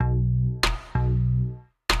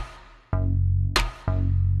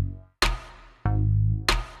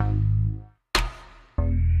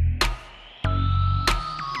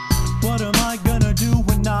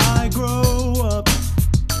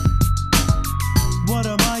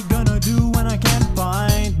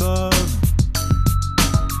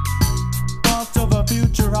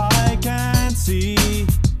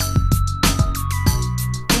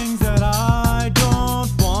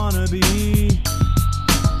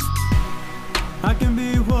I can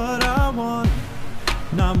be what I want,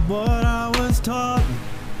 not what I was taught.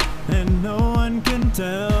 And no one can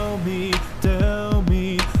tell me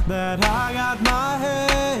that I got my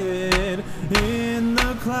head in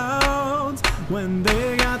the clouds when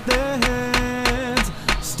they got their heads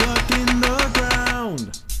stuck in the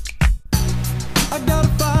ground. I gotta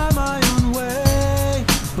find my own way,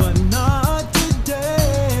 but not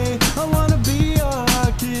today. I wanna be a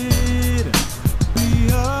kid, be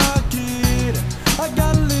a kid. I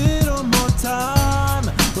got a little more time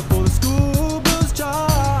before the school bells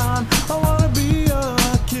chime. I wanna be a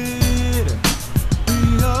kid, be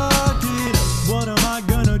a kid. What am I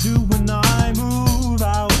gonna do when I move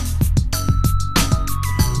out?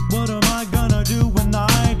 What am I gonna do when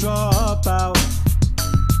I drop out?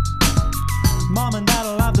 Mom and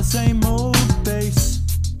Dad'll have the same old face.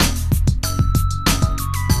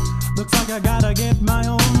 Looks like I gotta get my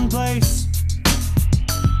own place.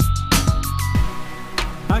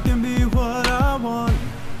 I can be what I want,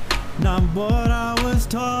 not what I was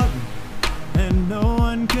taught. And no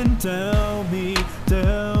one can tell me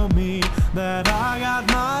that I got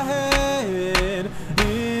my head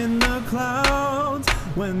in the clouds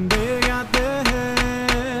when they got their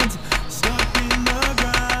heads stuck in the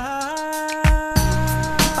ground.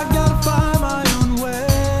 I gotta find my own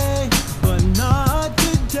way, but not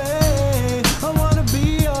today. I wanna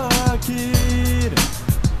be a kid,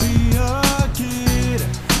 be a kid.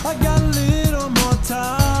 I got a little more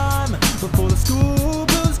time before the school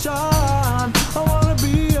bells chime. I wanna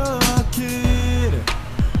be a kid,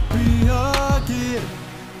 be a kid.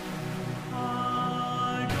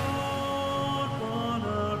 I don't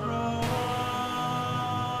wanna grow up.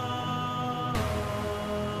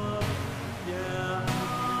 Yeah,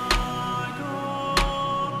 I don't wanna grow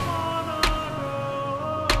up.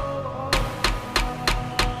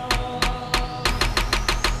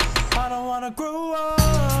 I don't wanna grow up.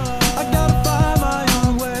 I gotta find my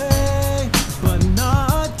own way, but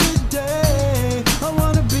not today. I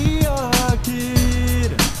wanna be a kid,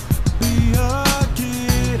 be a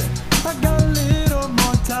kid. I got a little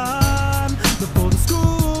more time before the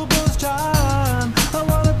school bells chime. I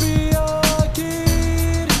wanna be a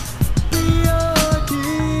kid, be a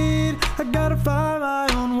kid. I gotta find my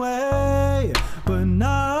own way, but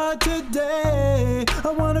not today. I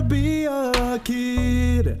wanna be a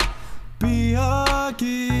kid, be a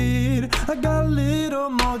kid. I got a little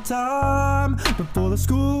more time before the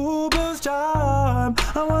school bells chime.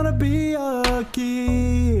 I wanna be a kid.